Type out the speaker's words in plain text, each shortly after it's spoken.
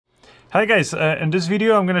Hi guys, in this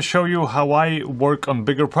video I'm going to show you how I work on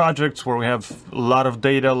bigger projects where we have a lot of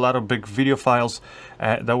data, a lot of big video files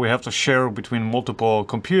that we have to share between multiple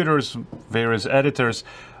computers, various editors,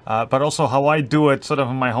 but also how I do it sort of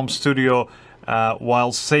in my home studio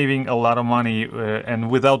while saving a lot of money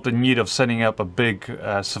and without the need of setting up a big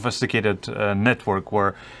sophisticated network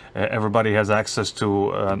where everybody has access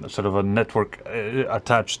to sort of a network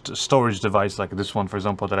attached storage device like this one, for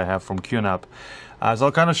example, that I have from QNAP. So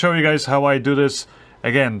I'll kind of show you guys how I do this.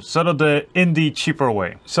 Again, sort of the indie, cheaper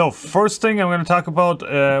way. So first thing I'm going to talk about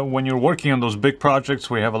when you're working on those big projects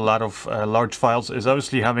where you have a lot of large files is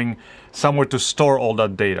obviously having somewhere to store all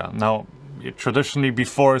that data. Now, traditionally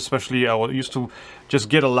before, especially, I used to just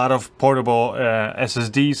get a lot of portable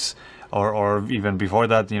SSDs or even before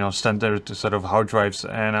that, you know, standard sort of hard drives,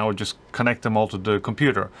 and I would just connect them all to the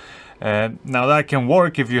computer. Now that can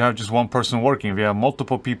work if you have just one person working. If you have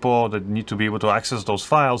multiple people that need to be able to access those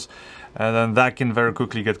files, then that can very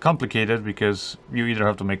quickly get complicated because you either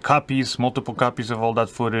have to make copies, multiple copies of all that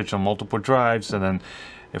footage on multiple drives, and then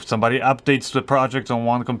if somebody updates the project on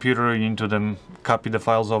one computer, you need to then copy the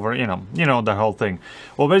files over, you know the whole thing.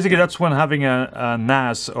 Well, basically that's when having a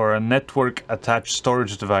NAS or a network attached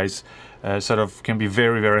storage device sort of can be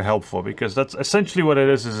very, very helpful, because that's essentially what it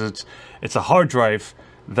is it's a hard drive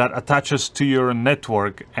that attaches to your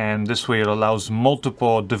network, and this way it allows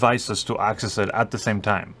multiple devices to access it at the same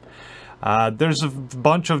time. There's a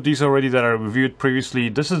bunch of these already that I reviewed previously.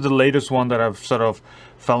 This is the latest one that I've sort of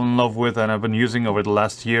fell in love with and I've been using over the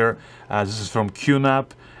last year. This is from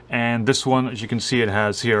QNAP, and this one, as you can see, it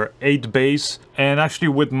has here 8 bays. And actually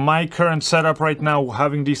with my current setup right now,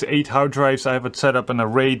 having these 8 hard drives, I have it set up in a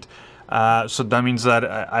RAID. So that means that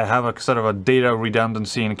I have a sort of a data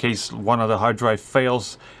redundancy in case one of the hard drive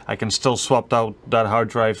fails. I can still swap out that hard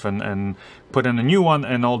drive and put in a new one,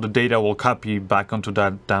 and all the data will copy back onto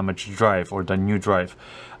that damaged drive or the new drive.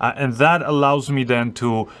 And that allows me then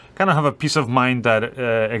to kind of have a peace of mind that,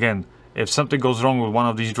 again, if something goes wrong with one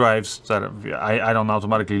of these drives, that I don't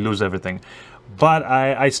automatically lose everything. But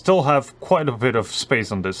I still have quite a bit of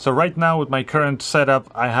space on this. So right now with my current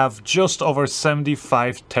setup, I have just over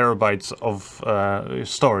 75 terabytes of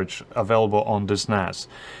storage available on this NAS.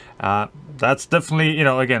 That's definitely, you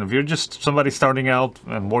know, again, if you're just somebody starting out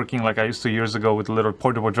and working like I used to years ago with little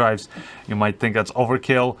portable drives, you might think that's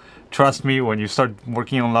overkill. Trust me, when you start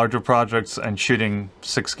working on larger projects and shooting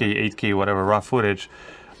 6K, 8K, whatever, raw footage,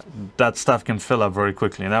 that stuff can fill up very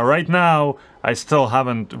quickly. Now right now I still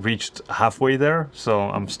haven't reached halfway there, so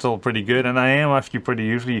I'm still pretty good, and I am actually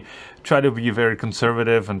usually try to be very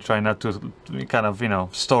conservative and try not to kind of, you know,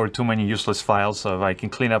 store too many useless files. So if I can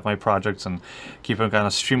clean up my projects and keep them kind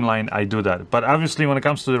of streamlined, I do that. But obviously when it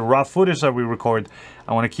comes to the raw footage that we record,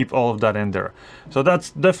 I want to keep all of that in there. So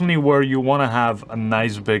that's definitely where you want to have a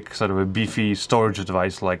nice big sort of a beefy storage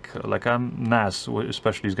device like a NAS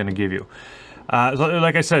especially is going to give you. So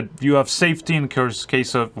like I said, you have safety in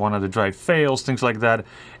case of one of the drive fails, things like that.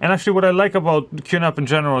 And actually what I like about QNAP in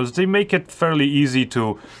general is they make it fairly easy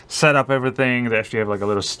to set up everything. They actually have like a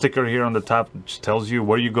little sticker here on the top which tells you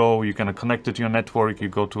where you go. You can connect it to your network. You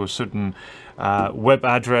go to a certain web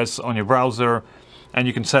address on your browser, and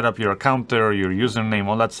you can set up your account there, your username,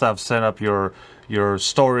 all that stuff, set up your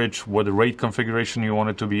storage, what the RAID configuration you want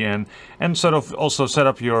it to be in, and sort of also set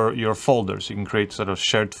up your folders. You can create sort of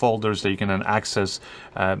shared folders that you can then access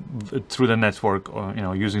through the network, or, you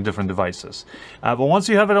know, using different devices. But once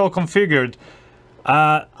you have it all configured,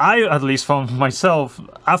 I at least found myself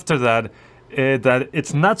after that that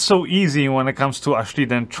it's not so easy when it comes to actually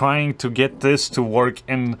then trying to get this to work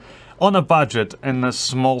on a budget in a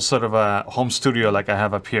small sort of a home studio like I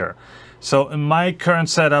have up here. So in my current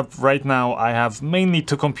setup right now, I have mainly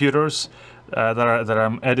 2 computers that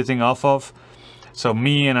I'm editing off of. So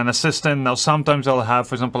me and an assistant. Now sometimes I'll have,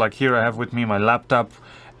 for example, like here I have with me my laptop,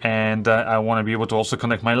 and I want to be able to also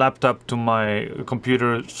connect my laptop to my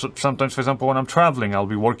computer. So sometimes, for example, when I'm traveling, I'll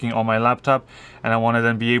be working on my laptop, and I want to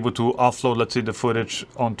then be able to offload, let's say, the footage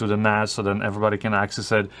onto the NAS so then everybody can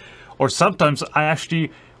access it. Or sometimes I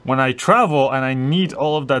actually, when I travel and I need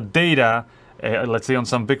all of that data, let's say on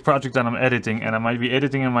some big project that I'm editing, and I might be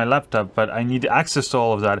editing in my laptop, but I need access to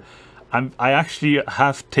all of that, I actually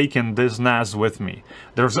have taken this NAS with me.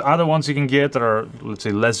 There's other ones you can get that are, let's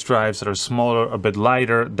say, less drives, that are smaller, a bit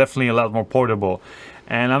lighter, definitely a lot more portable.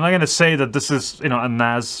 And I'm not going to say that this is, you know, a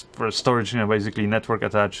NAS for storage, you know, basically network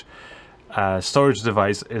attached storage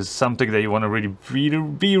device is something that you want to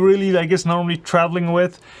really, I guess, normally traveling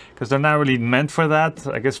with, because they're not really meant for that.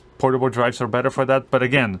 I guess portable drives are better for that. But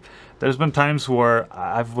again, there's been times where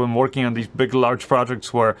I've been working on these big, large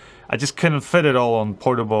projects where I just couldn't fit it all on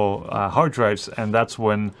portable hard drives, and that's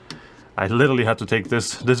when I literally had to take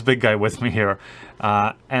this big guy with me here.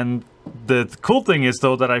 And the cool thing is,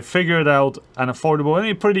 though, that I figured out an affordable and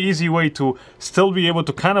a pretty easy way to still be able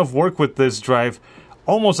to kind of work with this drive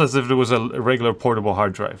almost as if it was a regular portable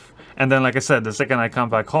hard drive. And then, like I said, the second I come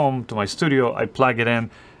back home to my studio, I plug it in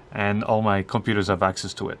and all my computers have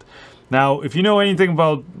access to it. Now, if you know anything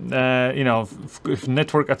about, you know,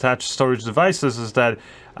 network attached storage devices, is that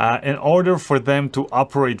in order for them to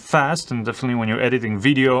operate fast, and definitely when you're editing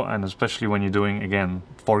video, and especially when you're doing, again,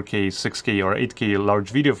 4K, 6K, or 8K large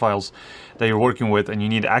video files that you're working with and you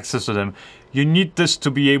need access to them, you need this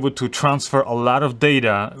to be able to transfer a lot of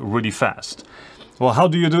data really fast. Well, how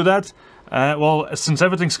do you do that? Well, since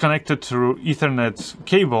everything's connected through Ethernet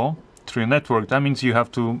cable, through your network, that means you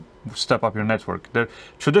have to step up your network. The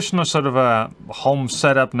traditional sort of a home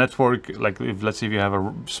setup network, like if, let's say if you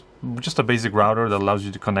have just a basic router that allows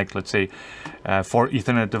you to connect, let's say, 4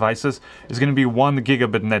 Ethernet devices, is going to be 1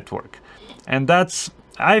 gigabit network. And that's,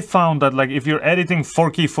 I found that, like, if you're editing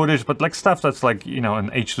 4K footage, but like stuff that's like, you know,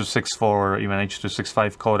 an H.264 or even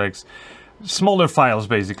H.265 codecs, smaller files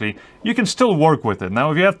basically, you can still work with it.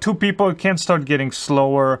 Now, if you have 2 people, it can start getting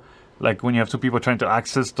slower, like when you have 2 people trying to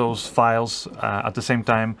access those files at the same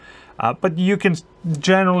time, but you can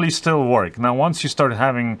generally still work. Now, once you start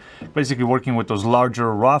having, basically working with those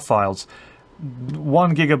larger raw files,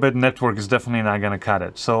 1 gigabit network is definitely not going to cut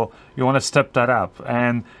it. So you want to step that up.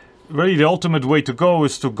 And really the ultimate way to go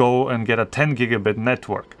is to go and get a 10 gigabit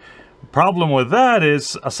network. Problem with that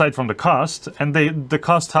is, aside from the cost, and the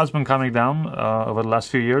cost has been coming down over the last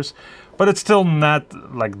few years, but it's still not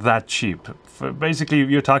like that cheap. Basically,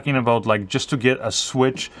 you're talking about, like, just to get a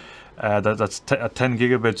switch that's a 10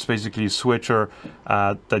 gigabits basically switcher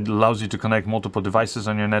that allows you to connect multiple devices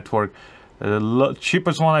on your network. The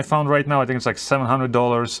cheapest one I found right now, I think it's like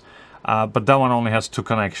 $700, but that one only has 2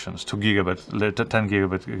 connections, 2 gigabit, 10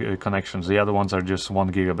 gigabit connections. The other ones are just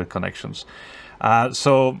 1 gigabit connections.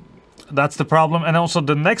 So that's the problem. And also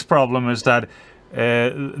the next problem is that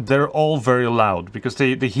they're all very loud because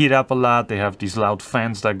they heat up a lot. They have these loud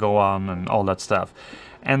fans that go on and all that stuff.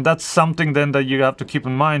 And that's something then that you have to keep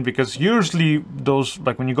in mind, because usually those,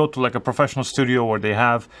 like when you go to like a professional studio where they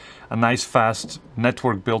have a nice fast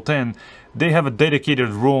network built in, they have a dedicated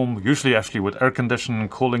room, usually actually with air conditioning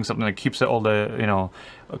and cooling, something that keeps all the, you know,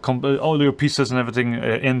 all your pieces and everything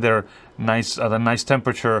in there nice at a nice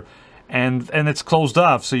temperature. And it's closed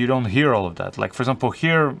off, so you don't hear all of that. Like, for example,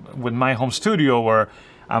 here with my home studio, where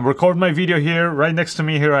I'm recording my video here, right next to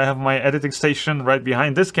me here I have my editing station. Right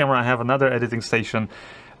behind this camera I have another editing station.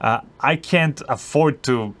 I can't afford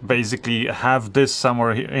to basically have this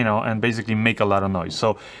somewhere, you know, and basically make a lot of noise.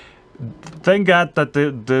 So thank God that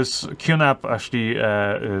this QNAP actually,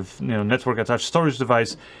 you know, network attached storage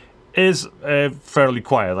device is fairly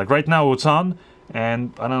quiet. Like right now it's on,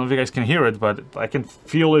 and I don't know if you guys can hear it, but I can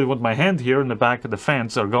feel it with my hand here in the back. The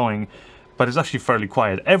fans are going, but it's actually fairly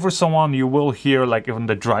quiet. Every so on you will hear, like when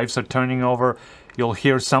the drives are turning over, you'll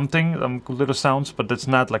hear something, little sounds, but it's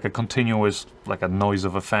not like a continuous, like a noise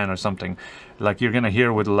of a fan or something, like you're gonna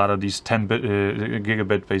hear with a lot of these 10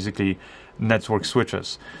 gigabit basically network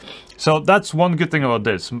switches. So that's one good thing about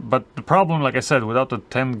this. But the problem, like I said, without the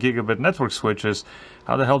 10 gigabit network switch is,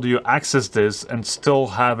 how the hell do you access this and still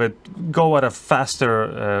have it go at a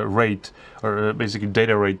faster rate, or basically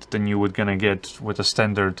data rate, than you would gonna get with a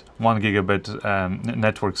standard 1 gigabit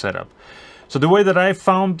network setup? So the way that I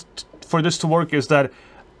found for this to work is that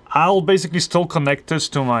I'll basically still connect this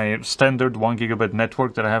to my standard 1 gigabit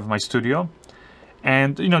network that I have in my studio.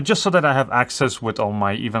 And, you know, just so that I have access with all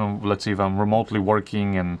my, even let's say if I'm remotely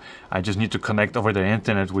working and I just need to connect over the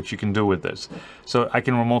internet, which you can do with this. So I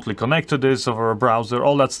can remotely connect to this over a browser,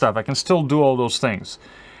 all that stuff. I can still do all those things.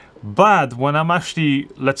 But when I'm actually,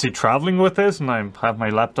 let's say, traveling with this, and I have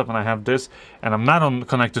my laptop and I have this, and I'm not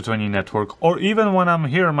connected to any network, or even when I'm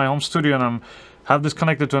here in my home studio and have this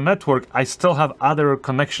connected to a network, I still have other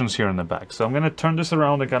connections here in the back. So I'm going to turn this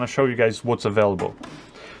around and kind of show you guys what's available.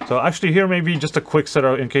 So actually here maybe just a quick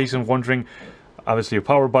setup in case you're wondering. Obviously a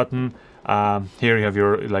power button. Here you have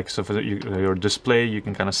your, like, so for your display, you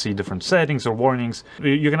can kind of see different settings or warnings.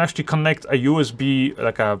 You can actually connect a USB,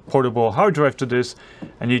 like a portable hard drive, to this,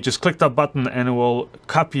 and you just click that button and it will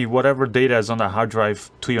copy whatever data is on that hard drive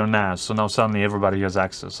to your NAS. So now suddenly everybody has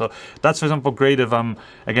access. So that's, for example, great if I'm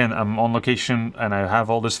on location and I have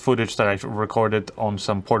all this footage that I recorded on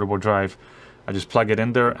some portable drive. I just plug it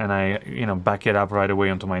in there and I, you know, back it up right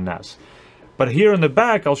away onto my NAS. But here in the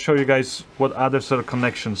back, I'll show you guys what other sort of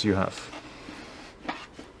connections you have.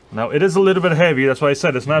 Now, it is a little bit heavy. That's why I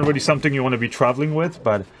said it's not really something you want to be traveling with.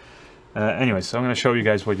 But anyway, so I'm going to show you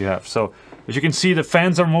guys what you have. So as you can see, the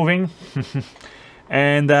fans are moving.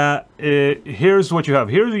 And here's what you have.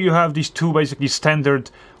 Here you have these two basically standard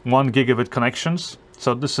 1 gigabit connections.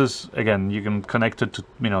 So this is, again, you can connect it to,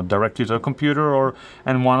 directly to a computer,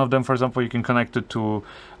 and one of them, for example, you can connect it to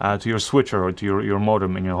your switcher or to your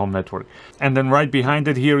modem in your home network. And then right behind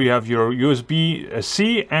it here, you have your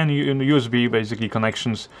USB-C and USB basically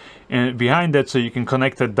connections behind it, so you can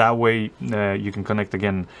connect it that way. You can connect,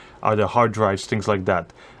 again, other hard drives, things like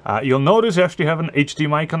that. You'll notice you actually have an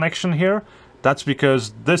HDMI connection here. That's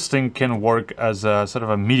because this thing can work as a sort of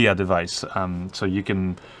a media device. So you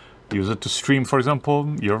can use it to stream, for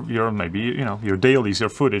example, your maybe your dailies, your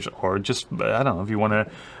footage, or just I don't know, if you want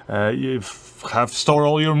to store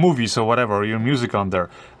all your movies or whatever, your music on there.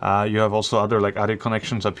 You have also other other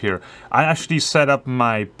connections up here. I actually set up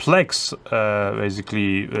my Plex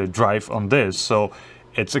basically drive on this, so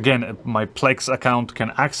it's, again, my Plex account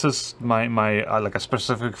can access my like a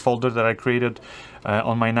specific folder that I created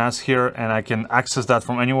on my NAS here, and I can access that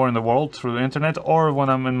from anywhere in the world through the internet, or when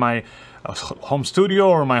I'm in my home studio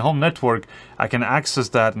or my home network, I can access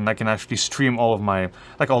that, and I can actually stream all of my,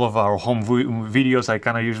 all of our home videos I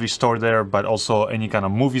kind of usually store there, but also any kind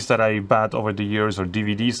of movies that I bought over the years or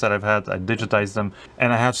DVDs that I've had, I digitize them,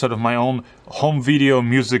 and I have sort of my own home video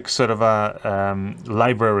music sort of a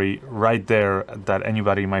library right there that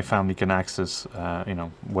anybody in my family can access,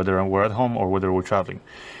 whether we're at home or whether we're traveling.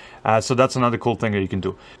 So that's another cool thing that you can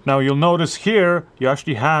do. Now you'll notice here you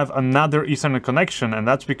actually have another Ethernet connection, and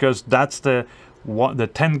that's because that's the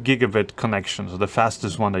 10 gigabit connection, so the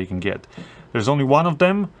fastest one that you can get. There's only one of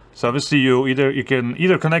them, so obviously you can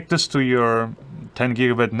either connect this to your 10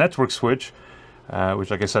 gigabit network switch,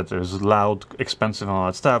 which, like I said, is loud, expensive, and all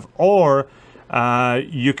that stuff, or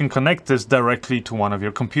you can connect this directly to one of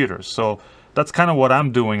your computers. So that's kind of what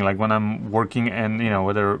I'm doing, like when I'm working, and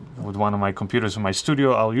whether with one of my computers in my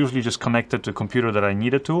studio, I'll usually just connect it to a computer that I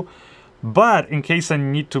need it to. But in case I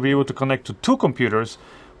need to be able to connect to two computers,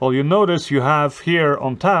 well, you notice you have here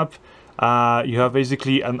on top, you have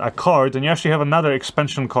basically a card, and you actually have another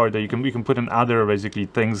expansion card that you can put in other basically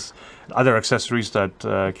things, other accessories that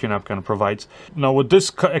QNAP kind of provides. Now what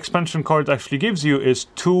this expansion card actually gives you is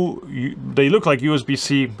they look like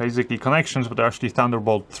USB-C basically connections, but they're actually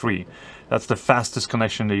Thunderbolt 3. That's the fastest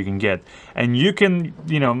connection that you can get, and you can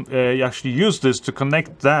actually use this to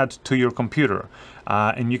connect that to your computer,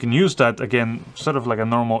 and you can use that, again, sort of like a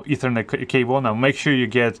normal Ethernet cable. Now make sure you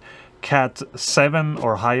get Cat 7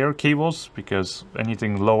 or higher cables, because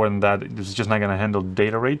anything lower than that is just not going to handle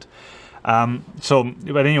data rate. But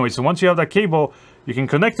anyway, so once you have that cable, you can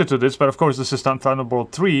connect it to this, but of course this is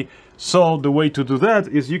Thunderbolt 3. So the way to do that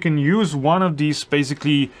is you can use one of these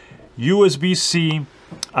basically USB-C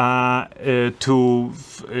to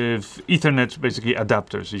Ethernet basically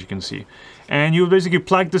adapters, as you can see, and you basically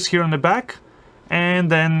plug this here in the back,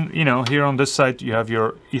 and then here on this side you have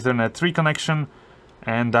your Ethernet 3 connection,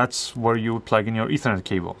 and that's where you plug in your Ethernet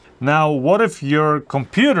cable. Now what if your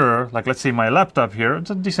computer, like let's say my laptop here, it's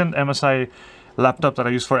a decent MSI laptop that I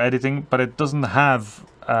use for editing, but it doesn't have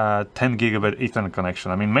 10 gigabit Ethernet connection.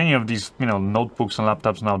 I mean, many of these notebooks and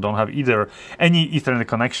laptops now don't have any Ethernet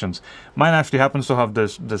connections. Mine actually happens to have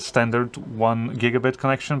the standard 1 gigabit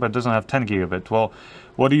connection, but it doesn't have 10 gigabit. Well,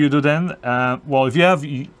 what do you do then? Well, if you have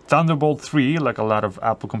Thunderbolt 3, like a lot of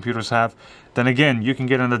Apple computers have, then again you can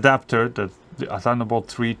get an adapter, the Thunderbolt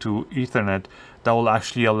 3 to Ethernet, that will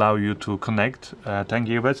actually allow you to connect 10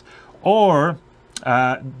 gigabits. Or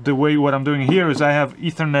the way what I'm doing here is I have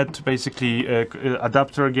Ethernet basically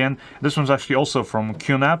adapter again. This one's actually also from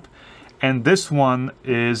QNAP, and this one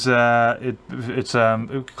is it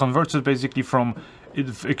converts it basically from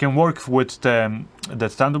it can work with the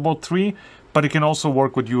Thunderbolt 3, but it can also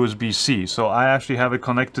work with USB-C. So I actually have it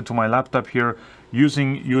connected to my laptop here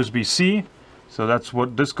using USB-C. So that's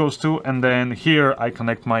what this goes to, and then here I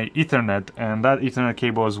connect my Ethernet, and that Ethernet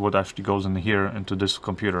cable is what actually goes in here into this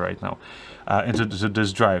computer right now, into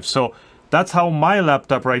this drive. So that's how my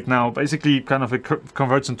laptop right now basically kind of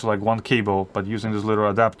converts into like one cable, but using this little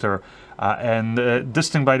adapter. And this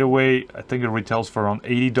thing, by the way, I think it retails for around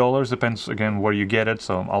 $80. Depends again where you get it.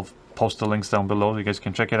 So I'll post the links down below. You guys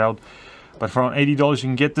can check it out. But for around $80 you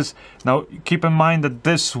can get this. Now keep in mind that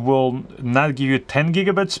this will not give you 10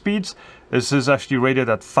 gigabit speeds. This is actually rated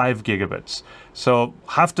at 5 gigabits. So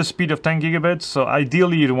half the speed of 10 gigabits. So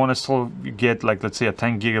ideally you'd want to still get, like, let's say a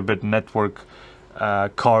 10 gigabit network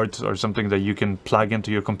card or something that you can plug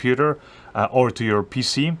into your computer or to your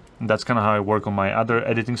PC. And that's kind of how I work on my other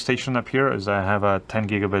editing station up here, is I have a 10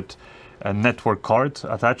 gigabit network card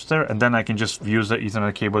attached there, and then I can just use the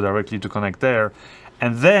Ethernet cable directly to connect there.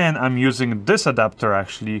 And then I'm using this adapter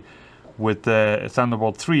actually with the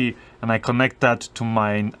Thunderbolt 3, and I connect that to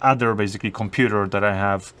my other basically computer that I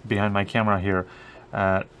have behind my camera here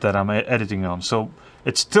that I'm editing on. So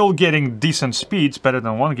it's still getting decent speeds, better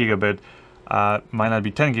than 1 gigabit. Might not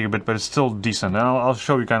be 10 gigabit, but it's still decent. And I'll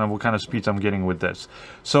show you kind of what kind of speeds I'm getting with this.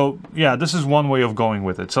 So yeah, this is one way of going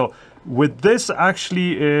with it. So with this,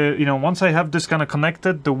 actually, you know, once I have this kind of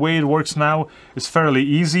connected, the way it works now is fairly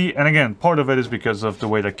easy. And again, part of it is because of the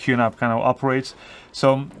way the QNAP kind of operates.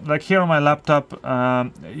 So like here on my laptop,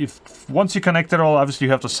 once you connect it all, obviously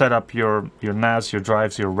you have to set up your NAS, your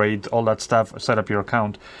drives, your RAID, all that stuff, set up your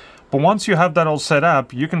account. But once you have that all set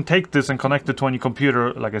up, you can take this and connect it to any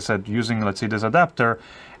computer, like I said, using, let's say, this adapter,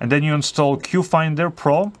 and then you install QFinder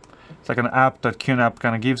Pro. It's like an app that QNAP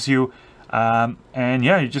kind of gives you. And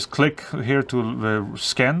yeah, you just click here to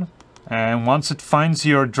scan, and once it finds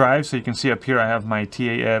your drive, so you can see up here I have my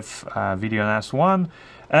TAF Video NAS 1.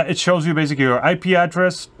 It shows you basically your IP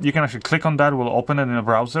address. You can actually click on that, we'll open it in a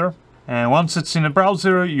browser. And once it's in a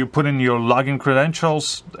browser, you put in your login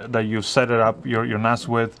credentials that you've set it up your NAS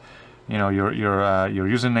with, you know, your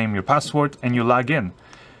username, your password, and you log in.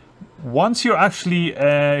 Once you're actually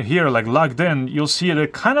here, like logged in, you'll see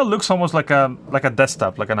it kind of looks almost like a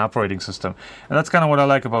desktop, like an operating system. And that's kind of what I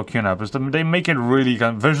like about QNAP, is they make it really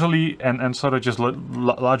kind of visually and sort of just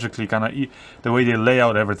logically kind of the way they lay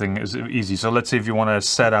out everything is easy. So let's say if you want to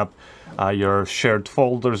set up your shared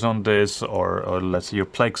folders on this, or let's say your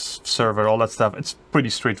Plex server, all that stuff, it's pretty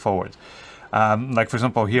straightforward. Like for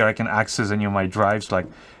example, here I can access any of my drives. Like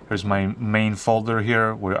here's my main folder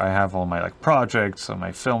here where I have all my like projects and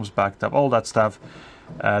my films backed up, all that stuff.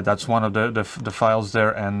 That's one of the files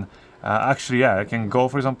there. And actually, yeah, I can go,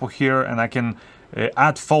 for example, here and I can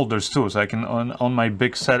add folders too. So I can on my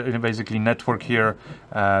big set, basically network here,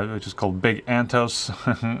 which is called Big Antos.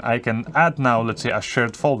 I can add now, let's say, a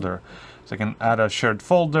shared folder. So I can add a shared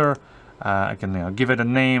folder. I can give it a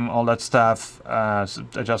name, all that stuff,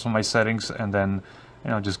 adjust all my settings, and then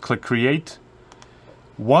just click create.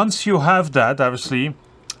 Once you have that, obviously,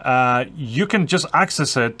 you can just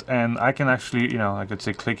access it, and I can actually, I could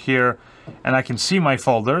say click here, and I can see my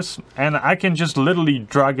folders, and I can just literally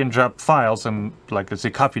drag and drop files and, like, let's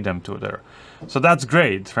say, copy them to there. So that's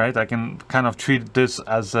great, right? I can kind of treat this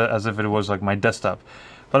as if it was like my desktop.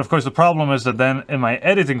 But of course, the problem is that then in my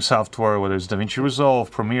editing software, whether it's DaVinci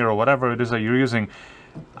Resolve, Premiere, or whatever it is that you're using,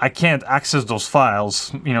 I can't access those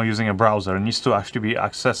files, using a browser. It needs to actually be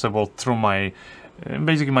accessible through my,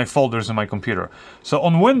 basically my folders in my computer. So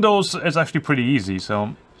on Windows, it's actually pretty easy.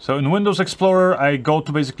 So in Windows Explorer, I go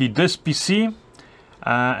to basically this PC,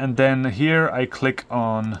 and then here I click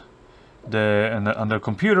on the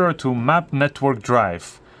computer to map network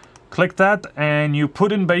drive. Click that, and you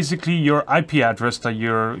put in basically your IP address that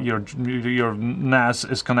your NAS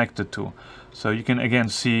is connected to. So you can again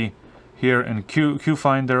see here in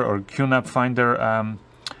QFinder or QNAP Finder,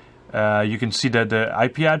 you can see that the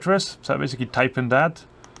IP address. So I basically type in that,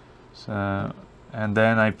 and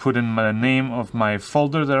then I put in the name of my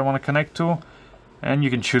folder that I want to connect to, and you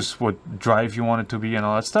can choose what drive you want it to be and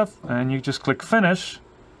all that stuff, and you just click finish.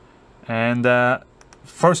 And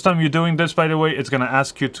first time you're doing this, by the way, it's going to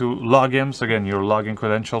ask you to log in. So again, your login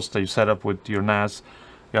credentials that you set up with your NAS,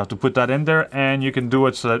 you have to put that in there, and you can do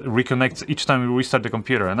it so that it reconnects each time you restart the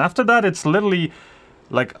computer. And after that, it's literally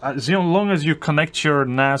like as long as you connect your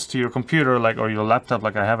NAS to your computer, like, or your laptop,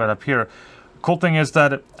 like I have it up here. Cool thing is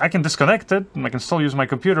that I can disconnect it and I can still use my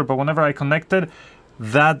computer, but whenever I connect it,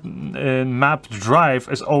 that mapped drive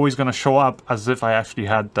is always going to show up as if I actually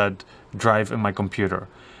had that drive in my computer.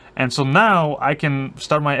 And so now I can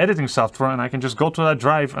start my editing software, and I can just go to that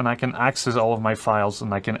drive and I can access all of my files,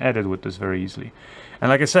 and I can edit with this very easily. And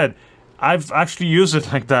like I said, I've actually used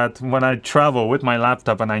it like that when I travel with my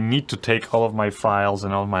laptop and I need to take all of my files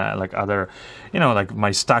and all my like other, like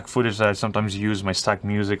my stock footage that I sometimes use, my stock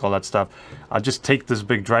music, all that stuff. I'll just take this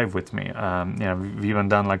big drive with me. We've even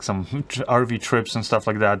done like some RV trips and stuff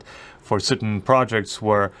like that for certain projects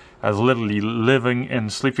where I was literally living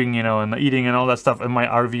and sleeping, and eating and all that stuff in my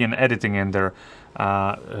RV and editing in there.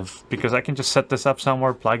 Because I can just set this up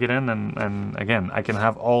somewhere, plug it in, and again, I can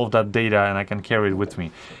have all of that data and I can carry it with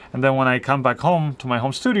me. And then when I come back home to my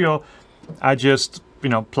home studio, I just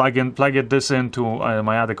plug this into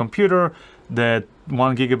my other computer. The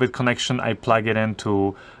 1 gigabit connection, I plug it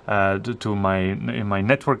into my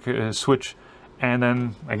network switch, and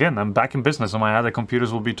then again, I'm back in business. And my other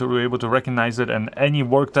computers will be able to recognize it, and any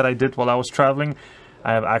work that I did while I was traveling,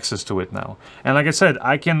 I have access to it now. And like I said,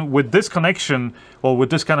 I can, with this connection, or with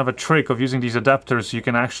this kind of a trick of using these adapters, you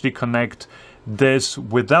can actually connect this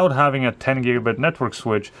without having a 10 gigabit network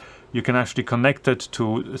switch you can actually connect it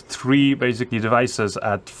to 3 basically devices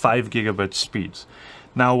at 5 gigabit speeds.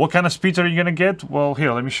 Now, what kind of speeds are you going to get? Well,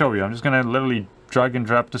 here, let me show you. I'm just going to literally drag and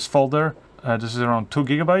drop this folder. This is around 2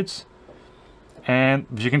 gigabytes. And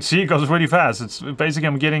as you can see, it goes really fast. It's basically,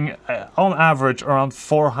 I'm getting on average around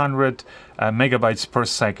 400 megabytes per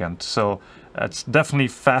second. So it's definitely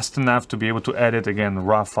fast enough to be able to edit, again,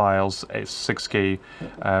 raw files, 6K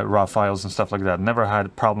raw files and stuff like that. Never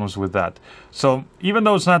had problems with that. So even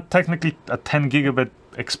though it's not technically a 10 gigabit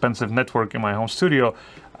expensive network in my home studio,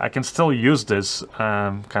 I can still use this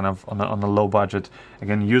kind of on a low budget.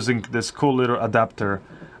 Again, using this cool little adapter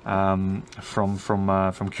from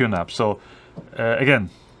QNAP. So again,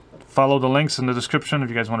 follow the links in the description if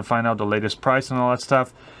you guys want to find out the latest price and all that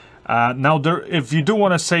stuff. Now, if you do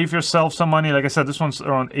want to save yourself some money, like I said, this one's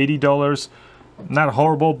around $80. Not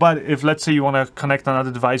horrible, but if, let's say, you want to connect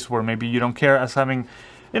another device where maybe you don't care as having,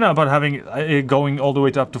 about having it going all the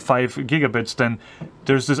way up to 5 gigabits, then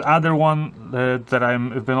there's this other one that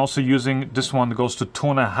I've been also using. This one goes to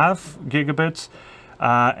 2.5 gigabits,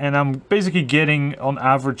 and I'm basically getting on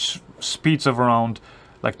average speeds of around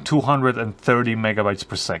like 230 megabytes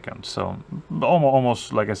per second. So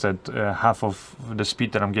almost, like I said, half of the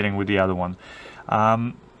speed that I'm getting with the other one.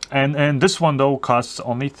 And this one though costs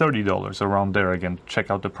only $30, around there. Again,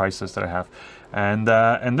 check out the prices that I have.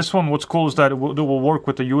 And this one, what's cool is that it will work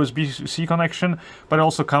with the USB-C connection, but it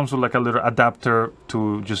also comes with like a little adapter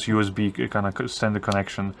to just USB kind of standard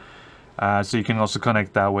connection. So you can also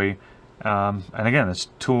connect that way. And again, it's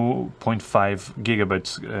 2.5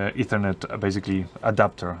 gigabits Ethernet, basically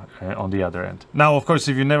adapter on the other end. Now, of course,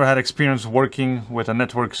 if you never had experience working with a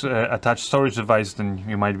network attached storage device, then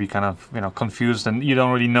you might be kind of confused, and you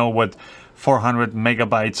don't really know what 400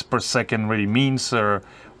 megabytes per second really means, or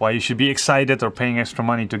why you should be excited or paying extra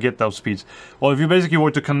money to get those speeds. Well, if you basically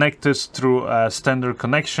were to connect this through a standard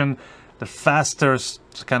connection, the fastest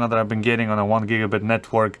kind of that I've been getting on a 1 gigabit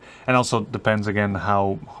network, and also depends again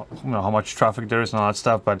how much traffic there is and all that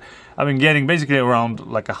stuff, but I've been getting basically around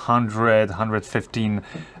like 115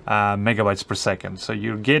 megabytes per second. So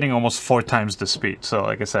you're getting almost 4 times the speed. So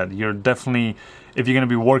like I said, you're definitely, if you're going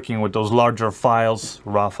to be working with those larger files,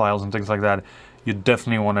 raw files and things like that, you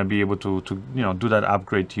definitely want to be able to do that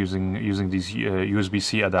upgrade using these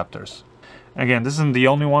USB-C adapters. Again, this isn't the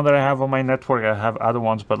only one that I have on my network. I have other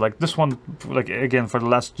ones, but like this one, like again, for the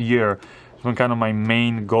last year, it's been kind of my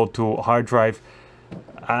main go-to hard drive.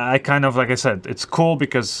 I kind of, like I said, it's cool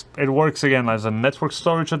because it works again as a network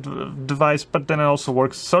storage device, but then it also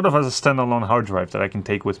works sort of as a standalone hard drive that I can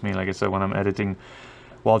take with me, like I said, when I'm editing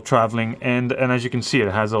while traveling. And as you can see,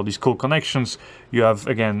 it has all these cool connections. You have,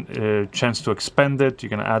 again, a chance to expand it. You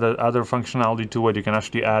can add other functionality to it. You can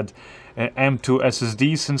actually add M2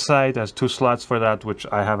 SSDs inside. It has 2 slots for that, which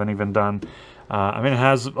I haven't even done. I mean, it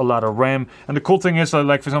has a lot of RAM. And the cool thing is,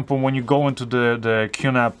 like, for example, when you go into the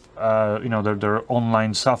QNAP, their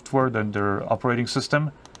online software, their operating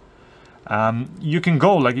system, you can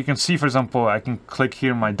go, like, you can see, for example, I can click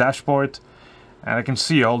here my dashboard, and I can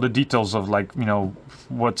see all the details of, like,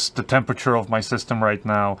 what's the temperature of my system right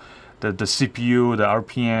now, the CPU, the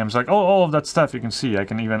RPMs, like all of that stuff you can see. I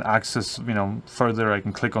can even access, further. I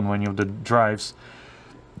can click on any of the drives,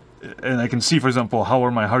 and I can see, for example, how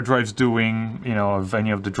are my hard drives doing, if any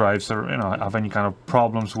of the drives are, have any kind of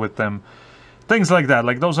problems with them. Things like that.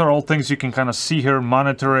 Like, those are all things you can kind of see here,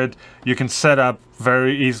 monitor it. You can set up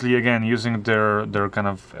very easily, again, using their kind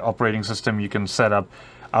of operating system. You can set up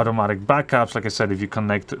automatic backups. Like I said, if you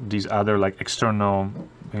connect these other like external,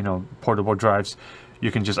 portable drives, you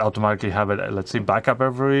can just automatically have it, let's say, backup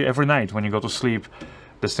every night when you go to sleep.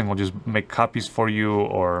 This thing will just make copies for you,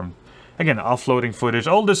 or again, offloading footage.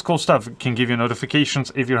 All this cool stuff can give you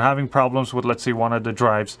notifications if you're having problems with, let's say, one of the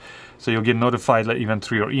drives. So you'll get notified, like, even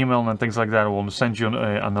through your email and things like that. It will send you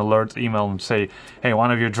an alert email and say, hey,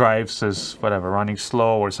 one of your drives is whatever, running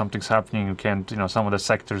slow, or something's happening. You can't, some of the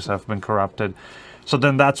sectors have been corrupted. So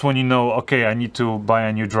then that's when you know, okay, I need to buy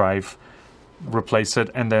a new drive, replace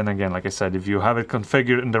it. And then again, like I said, if you have it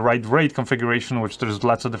configured in the right RAID configuration, which there's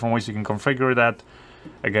lots of different ways you can configure that,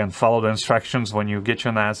 again, follow the instructions when you get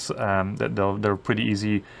your NAS. They're pretty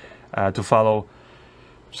easy to follow.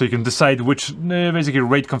 So you can decide which basically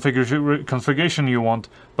RAID configuration you want.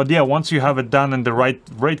 But yeah, once you have it done in the right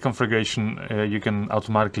RAID configuration, you can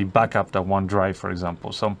automatically back up that one drive, for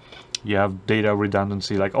example. So you have data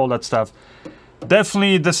redundancy, like all that stuff.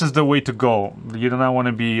 Definitely, this is the way to go. You do not want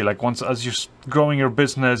to be like, as you're growing your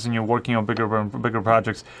business and you're working on bigger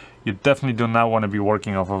projects, you definitely do not want to be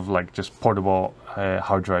working off of like just portable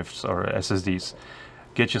hard drives or SSDs.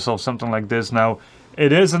 Get yourself something like this. Now,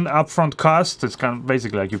 it is an upfront cost. It's kind of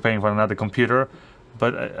basically like you're paying for another computer,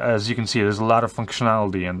 But as you can see, there's a lot of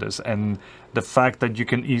functionality in this, and the fact that you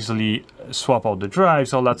can easily swap out the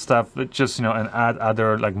drives, all that stuff, it just, you know, and add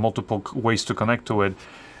other like multiple ways to connect to it,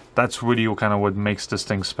 that's really kind of what makes this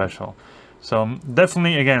thing special. So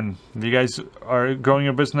definitely, again, if you guys are growing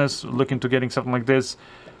your business, looking to getting something like this,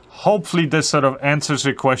 hopefully this sort of answers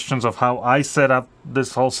your questions of how I set up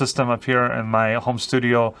this whole system up here in my home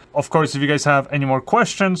studio. Of course, if you guys have any more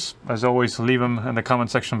questions, as always, leave them in the comment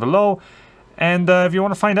section below. And if you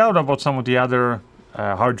want to find out about some of the other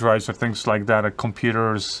hard drives or things like that,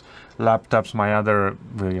 computers, laptops, my other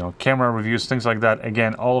camera reviews, things like that,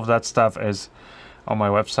 again, all of that stuff is on my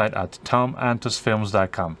website at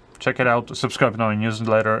tomantosfilms.com. Check it out, subscribe to my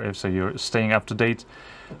newsletter if so you're staying up to date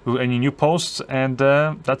with any new posts, and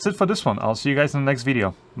that's it for this one. I'll see you guys in the next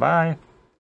video. Bye!